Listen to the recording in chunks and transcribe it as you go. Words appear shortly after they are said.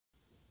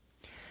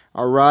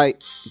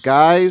Alright,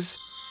 guys,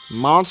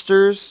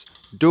 monsters,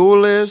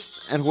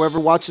 duelists, and whoever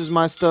watches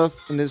my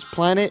stuff in this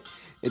planet,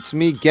 it's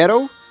me,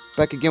 Ghetto,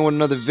 back again with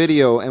another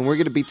video, and we're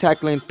going to be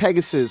tackling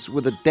Pegasus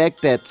with a deck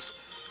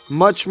that's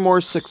much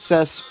more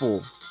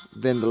successful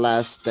than the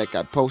last deck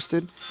I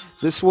posted.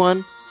 This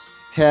one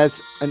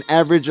has an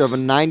average of a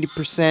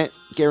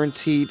 90%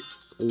 guaranteed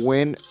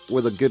win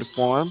with a good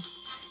farm,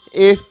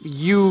 if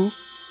you,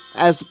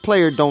 as the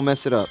player, don't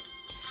mess it up.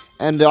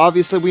 And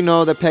obviously we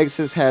know that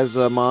Pegasus has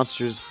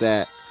monsters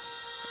that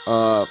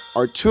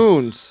are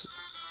toons.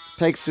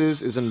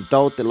 Pegasus is an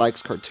adult that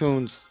likes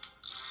cartoons.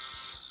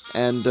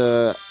 And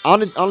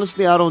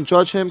honestly, I don't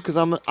judge him because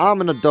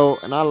I'm an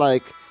adult and I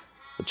like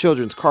a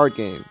children's card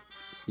game,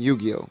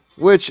 Yu-Gi-Oh,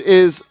 which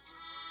is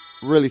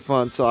really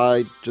fun, so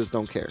I just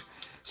don't care.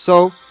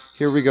 So,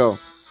 here we go.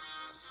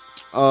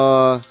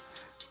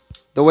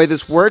 The way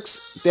this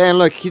works, Dan,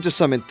 look, he just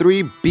summoned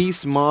 3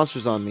 beast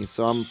monsters on me.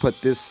 So I'm going to put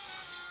this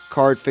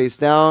card face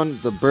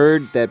down, the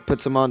bird that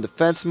puts him on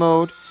defense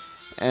mode,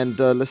 and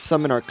let's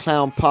summon our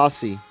clown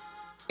posse.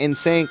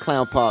 Insane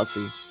clown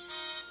posse.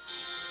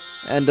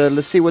 And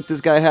let's see what this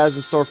guy has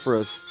in store for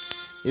us.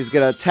 He's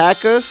going to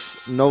attack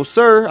us. No,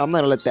 sir. I'm not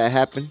going to let that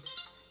happen.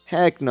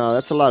 Heck no,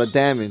 that's a lot of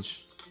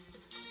damage.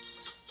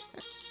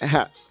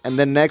 And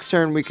then next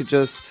turn we could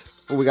just...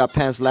 Oh, we got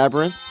Pan's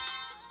Labyrinth.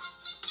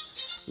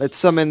 Let's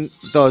summon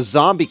the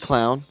zombie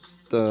clown.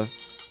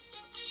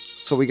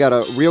 So we got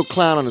a real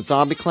clown and a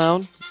zombie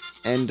clown.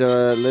 And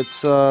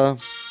let's let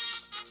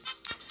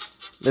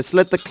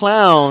the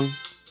clown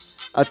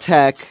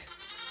attack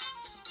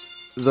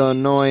the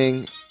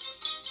annoying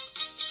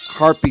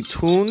harpy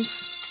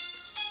toons.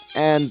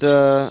 And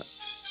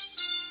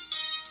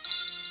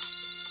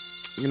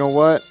you know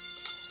what?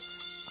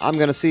 I'm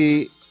gonna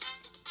see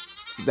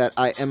that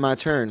I end my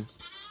turn.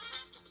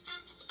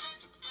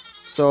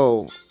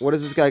 So what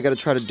is this guy gonna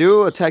try to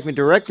do? Attack me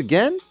direct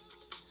again?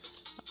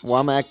 Well,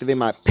 I'm gonna activate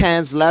my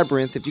Pan's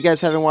Labyrinth. If you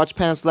guys haven't watched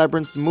Pan's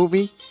Labyrinth, the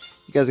movie,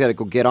 you guys gotta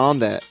go get on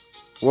that.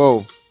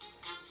 Whoa.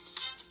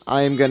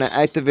 I am gonna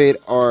activate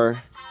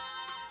our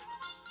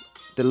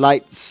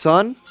Delight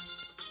Sun.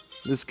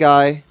 This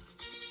guy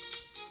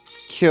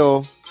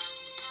kill.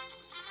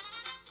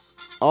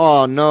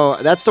 Oh no,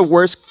 that's the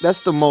worst.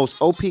 That's the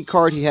most OP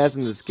card he has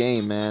in this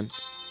game, man.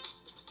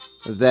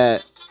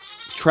 That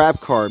trap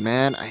card,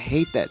 man. I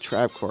hate that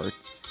trap card.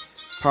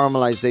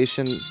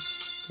 Paralyzation,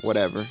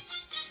 whatever.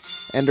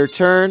 End our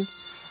turn.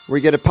 We're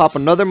going to pop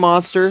another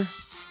monster.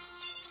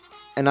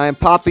 And I am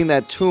popping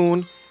that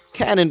toon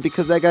cannon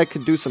because that guy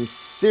could do some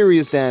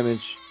serious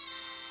damage.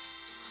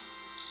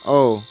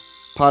 Oh,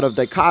 Pot of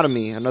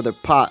Dichotomy. Another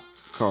pot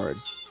card.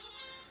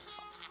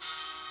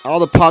 All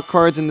the pot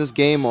cards in this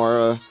game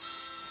are...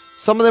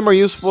 some of them are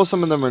useful,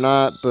 some of them are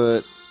not.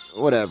 But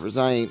whatever.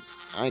 I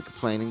ain't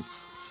complaining.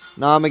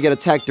 Now I'm going to get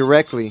attacked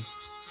directly.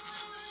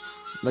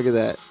 Look at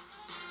that.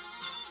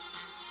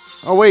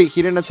 Oh wait,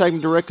 he didn't attack me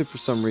directly for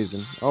some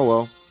reason. Oh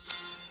well.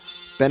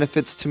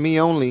 Benefits to me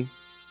only.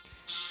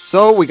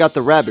 So we got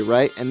the rabbit,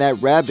 right? And that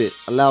rabbit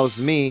allows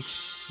me,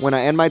 when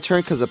I end my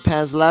turn because of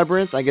Pan's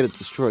Labyrinth, I get to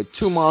destroy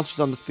 2 monsters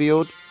on the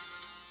field.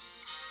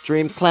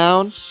 Dream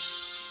Clown.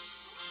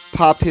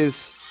 Pop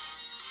his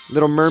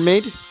Little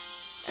Mermaid.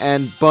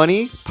 And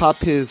Bunny. Pop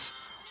his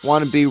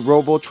wannabe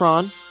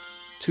Robotron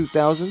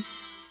 2000.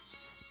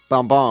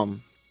 Bomb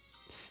bomb.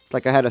 It's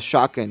like I had a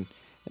shotgun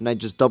and I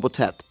just double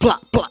tapped.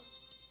 Plop, plop.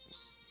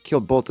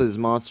 Killed both of his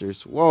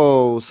monsters.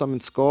 Whoa, summon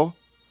Skull.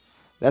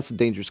 That's a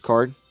dangerous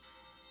card.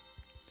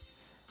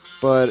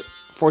 But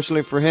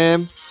fortunately for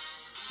him,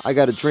 I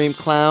got a Dream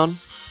Clown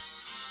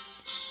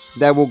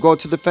that will go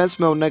to defense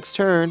mode next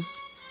turn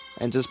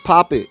and just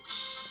pop it.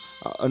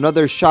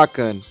 Another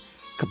shotgun.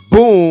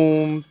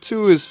 Kaboom!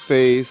 To his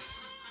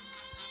face.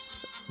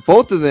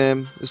 Both of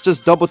them, it's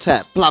just double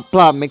tap. Plop,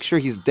 plop. Make sure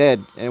he's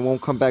dead and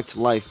won't come back to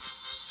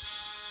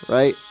life.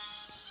 Right?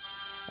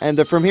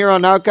 And from here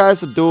on out,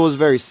 guys, the duel is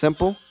very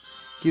simple.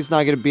 He's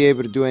not going to be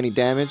able to do any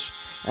damage.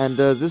 And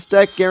this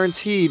deck,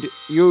 guaranteed,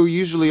 you'll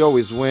usually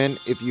always win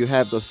if you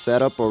have the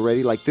setup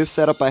already. Like this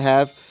setup I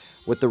have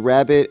with the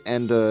rabbit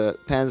and the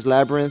Pan's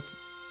Labyrinth.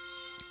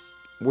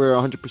 We're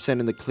 100%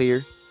 in the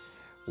clear.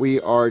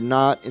 We are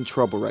not in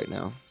trouble right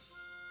now.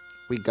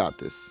 We got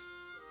this.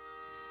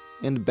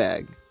 In the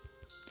bag.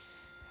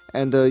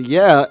 And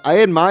yeah,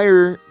 I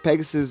admire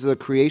Pegasus'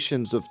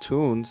 creations of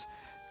toons.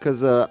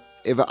 Because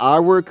if I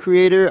were a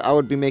creator, I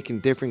would be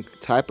making different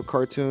type of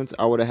cartoons.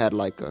 I would have had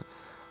like a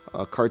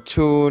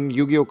cartoon,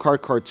 Yu-Gi-Oh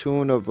card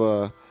cartoon of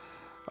a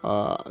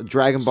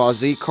Dragon Ball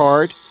Z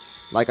card.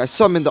 Like I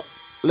summoned the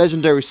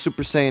legendary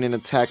Super Saiyan in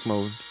attack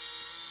mode.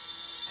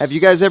 Have you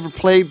guys ever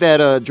played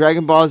that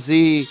Dragon Ball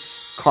Z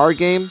card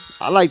game?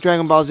 I like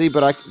Dragon Ball Z,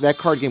 but that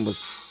card game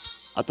was...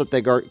 I thought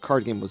that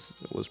card game was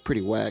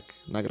pretty whack.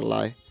 Not gonna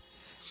lie.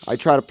 I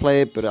tried to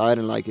play it, but I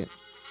didn't like it.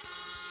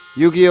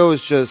 Yu-Gi-Oh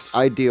is just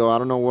ideal. I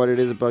don't know what it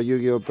is about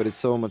Yu-Gi-Oh, but it's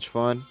so much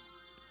fun.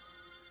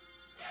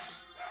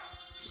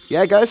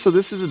 Yeah, guys, so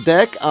this is a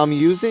deck I'm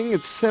using.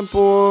 It's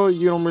simple.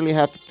 You don't really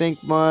have to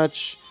think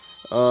much.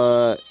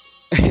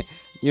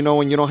 You know,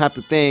 when you don't have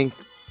to think,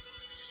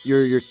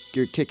 you're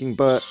kicking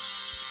butt.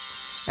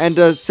 And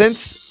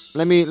since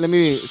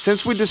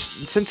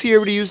since he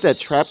already used that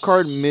trap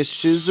card, Miss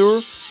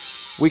Shizur,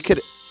 we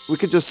could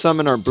just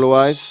summon our Blue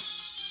Eyes.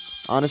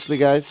 Honestly,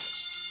 guys.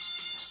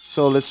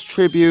 So let's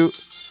tribute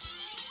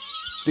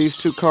these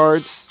two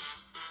cards.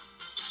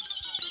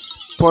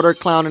 Put our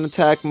clown in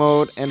attack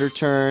mode. End our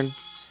turn.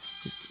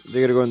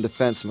 They're gonna go in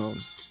defense mode.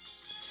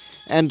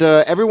 And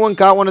everyone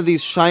got one of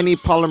these shiny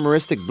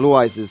polymeristic Blue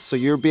Eyes, so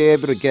you'll be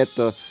able to get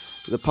the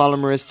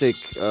polymeristic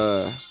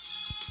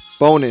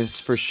bonus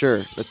for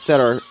sure. Let's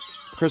set our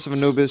Curse of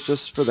Anubis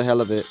just for the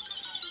hell of it.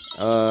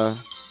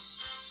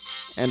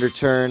 End our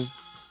turn.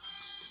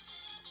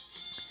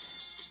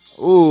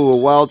 Ooh, a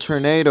wild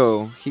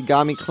tornado. He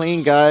got me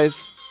clean,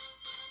 guys.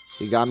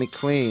 He got me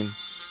clean.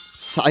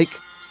 Psych.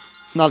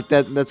 It's not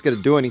that's gonna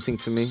do anything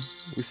to me.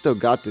 We still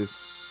got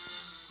this.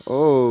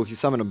 Oh, he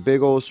summoned a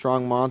big old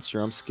strong monster.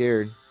 I'm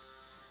scared.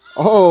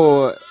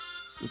 Oh,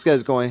 this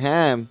guy's going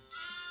ham.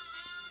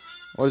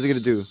 What is he gonna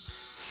do?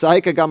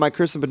 Psych, I got my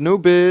Curse of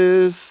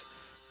Anubis.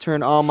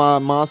 Turn all my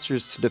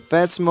monsters to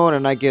defense mode,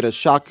 and I get a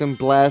shotgun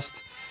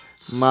blast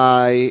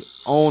my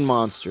own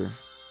monster.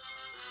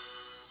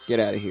 Get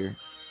out of here.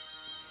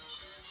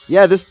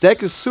 Yeah, this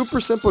deck is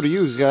super simple to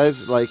use,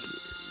 guys. Like,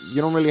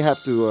 you don't really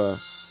have to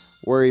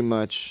worry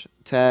much.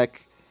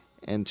 Attack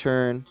and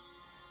turn.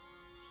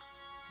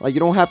 Like,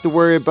 you don't have to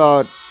worry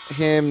about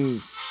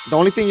him. The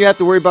only thing you have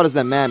to worry about is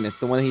that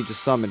mammoth, the one that he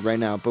just summoned right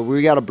now. But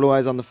we got a Blue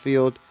Eyes on the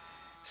field.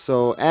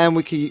 So, and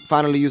we can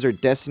finally use our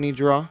Destiny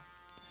draw.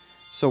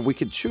 So we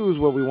could choose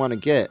what we want to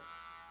get.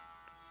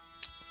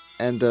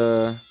 And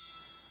the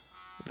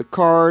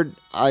card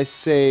I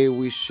say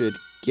we should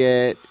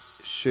get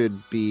shall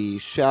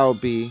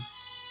be,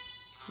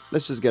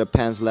 let's just get a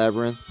Pan's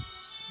Labyrinth.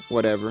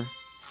 Whatever.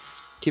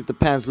 Keep the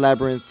Pan's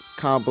Labyrinth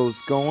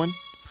combos going.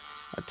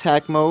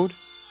 Attack mode.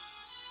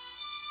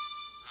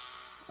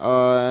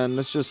 And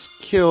let's just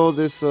kill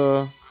this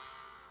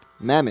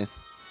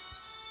mammoth.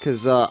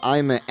 Because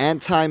I'm an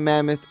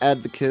anti-mammoth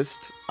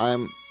advocate.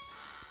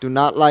 Do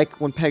not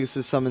like when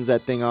Pegasus summons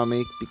that thing on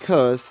me,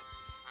 because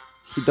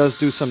he does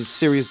do some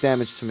serious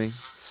damage to me.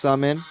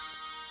 Summon.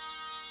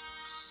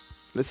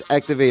 Let's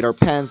activate our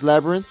Pan's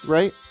Labyrinth,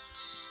 right?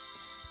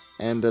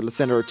 And let's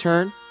end our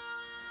turn.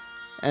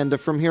 And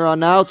from here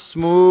on out,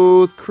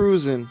 smooth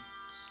cruising.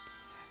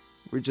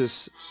 We're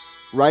just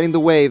riding the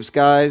waves,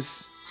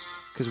 guys.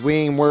 Because we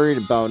ain't worried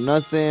about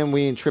nothing.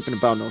 We ain't tripping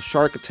about no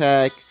shark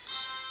attack.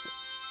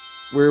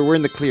 We're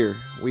in the clear.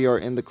 We are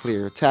in the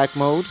clear. Attack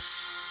mode.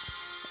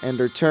 End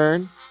our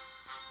turn.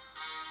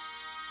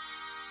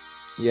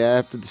 Yeah, I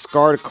have to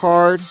discard a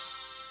card.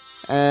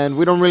 And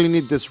we don't really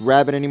need this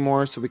rabbit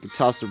anymore, so we can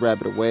toss the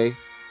rabbit away.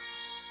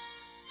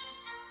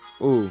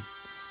 Ooh.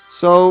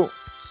 So,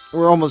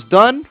 we're almost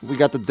done. We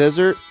got the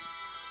desert.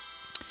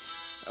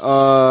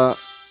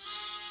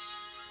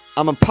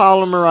 I'm a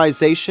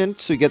polymerization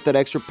to get that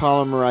extra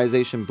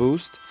polymerization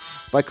boost.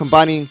 By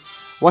combining...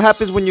 What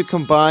happens when you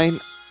combine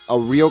a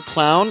real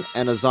clown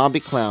and a zombie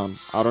clown?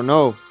 I don't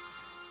know.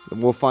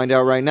 We'll find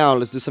out right now.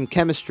 Let's do some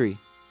chemistry.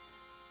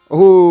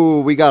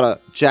 Ooh, we got a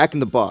Jack in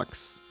the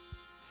Box.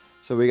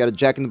 So we got a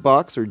Jack in the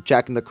Box, or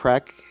Jack in the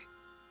Crack,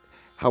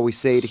 how we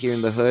say it here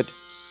in the hood.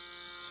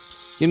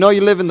 You know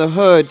you live in the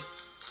hood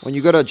when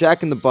you go to a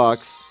Jack in the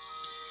Box,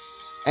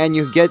 and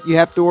you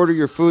have to order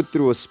your food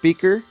through a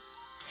speaker,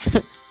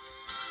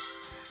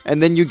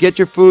 and then you get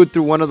your food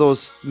through one of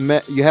those.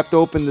 You have to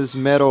open this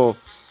metal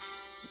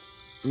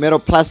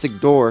plastic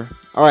door.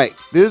 All right,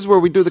 this is where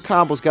we do the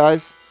combos,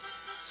 guys.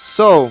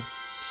 So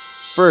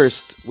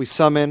first we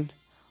summon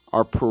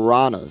our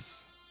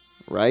piranhas,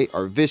 right?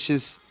 Our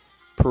vicious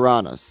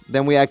piranhas.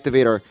 Then we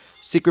activate our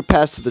secret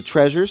pass to the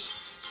treasures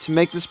to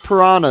make this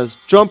piranhas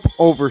jump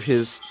over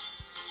his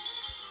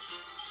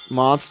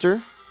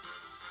monster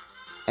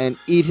and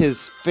eat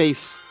his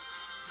face.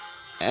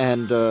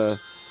 And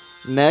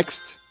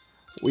next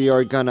we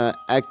are gonna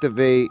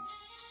activate,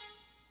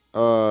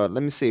 let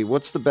me see,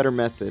 what's the better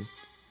method?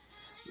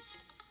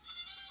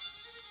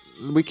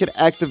 We could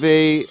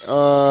activate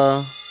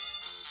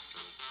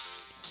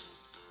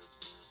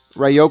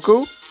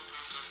Ryoku,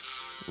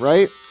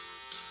 right?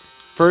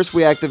 First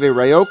we activate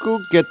Ryoku,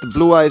 get the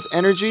Blue Eyes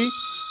energy,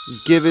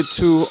 give it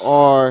to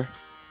our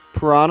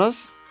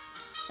piranhas,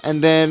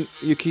 and then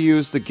you can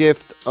use the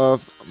gift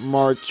of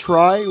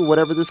Martry,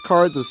 whatever this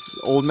card, this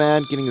old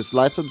man getting his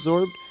life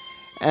absorbed.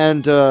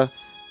 And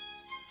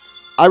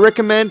I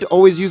recommend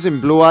always using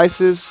Blue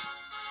Eyes.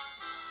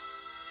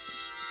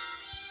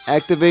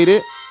 Activate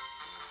it,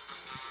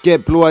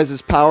 get Blue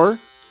Eyes' power,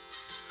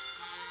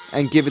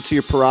 and give it to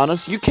your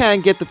piranhas. You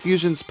can get the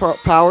fusion's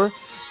power,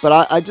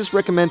 but I just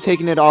recommend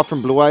taking it off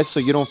from Blue Eyes so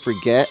you don't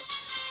forget.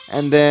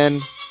 And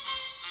then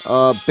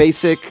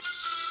basic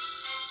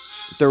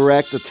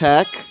direct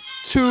attack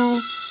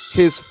to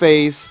his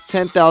face,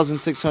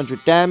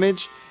 10,600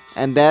 damage,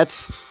 and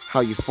that's how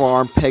you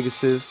farm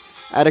Pegasus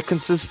at a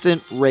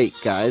consistent rate,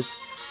 guys.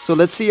 So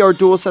let's see our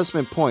dual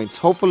assessment points.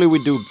 Hopefully we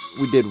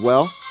did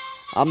well.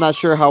 I'm not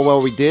sure how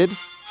well we did,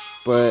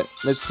 but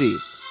let's see.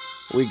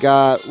 We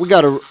got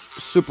a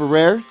super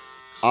rare,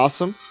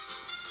 awesome,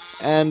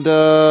 and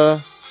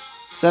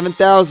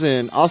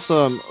 7,000,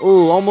 awesome.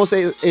 Ooh, almost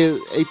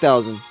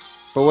 8,000,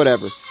 but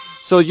whatever.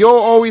 So you're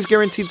always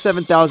guaranteed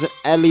 7,000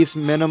 at least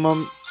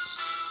minimum,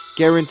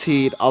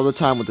 guaranteed all the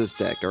time with this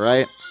deck. All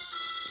right.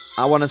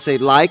 I want to say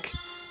like,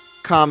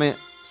 comment,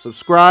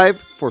 subscribe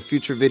for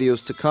future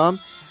videos to come,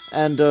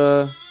 and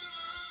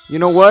you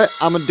know what?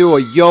 I'm gonna do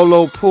a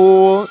YOLO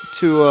pull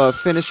to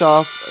finish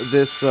off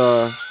this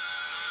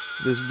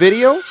this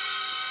video.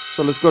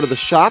 So let's go to the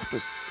shop,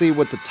 see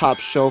what the top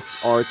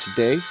shelf are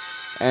today.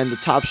 And the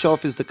top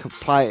shelf is the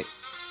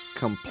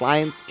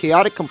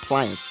chaotic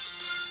compliance.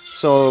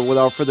 So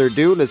without further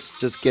ado, let's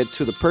just get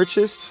to the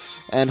purchase.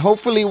 And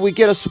hopefully we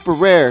get a super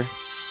rare.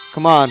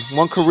 Come on,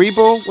 one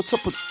Karibo. What's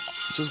up with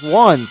just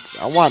ones?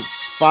 I want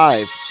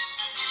 5.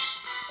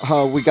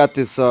 We got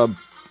this, I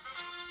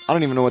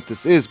don't even know what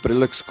this is, but it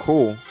looks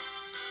cool.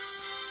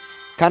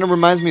 Kind of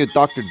reminds me of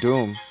Dr.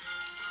 Doom.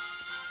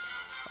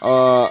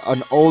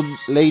 An old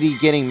lady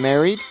getting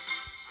married,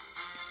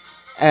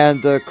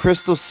 and the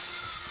Crystal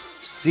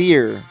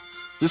Seer.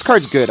 This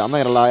card's good. I'm not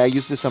gonna lie. I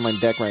use this on my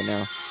deck right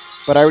now,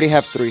 but I already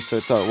have 3, so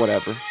it's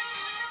whatever.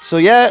 So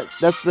yeah,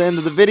 that's the end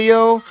of the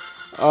video.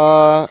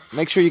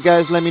 Make sure you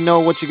guys let me know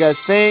what you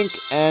guys think,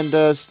 and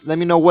let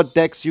me know what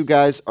decks you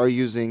guys are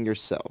using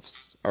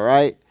yourselves. All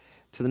right.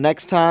 Till the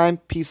next time.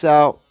 Peace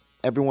out,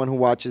 everyone who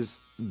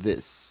watches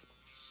this.